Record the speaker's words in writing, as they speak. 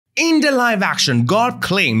In the live action, Garp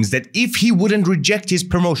claims that if he wouldn't reject his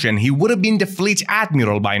promotion, he would have been the fleet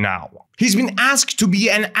admiral by now. He's been asked to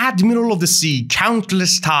be an admiral of the sea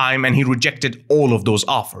countless times and he rejected all of those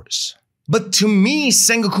offers. But to me,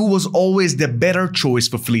 Sengoku was always the better choice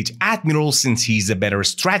for fleet admiral since he's a better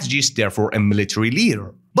strategist, therefore a military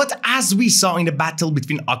leader. But as we saw in the battle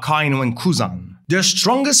between Akainu and Kuzan, the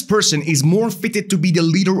strongest person is more fitted to be the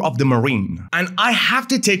leader of the marine. And I have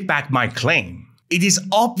to take back my claim. It is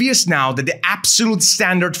obvious now that the absolute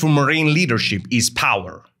standard for marine leadership is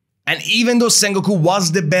power. And even though Sengoku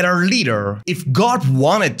was the better leader, if Garp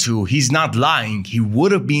wanted to, he's not lying, he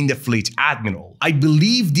would have been the fleet admiral. I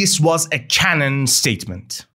believe this was a canon statement.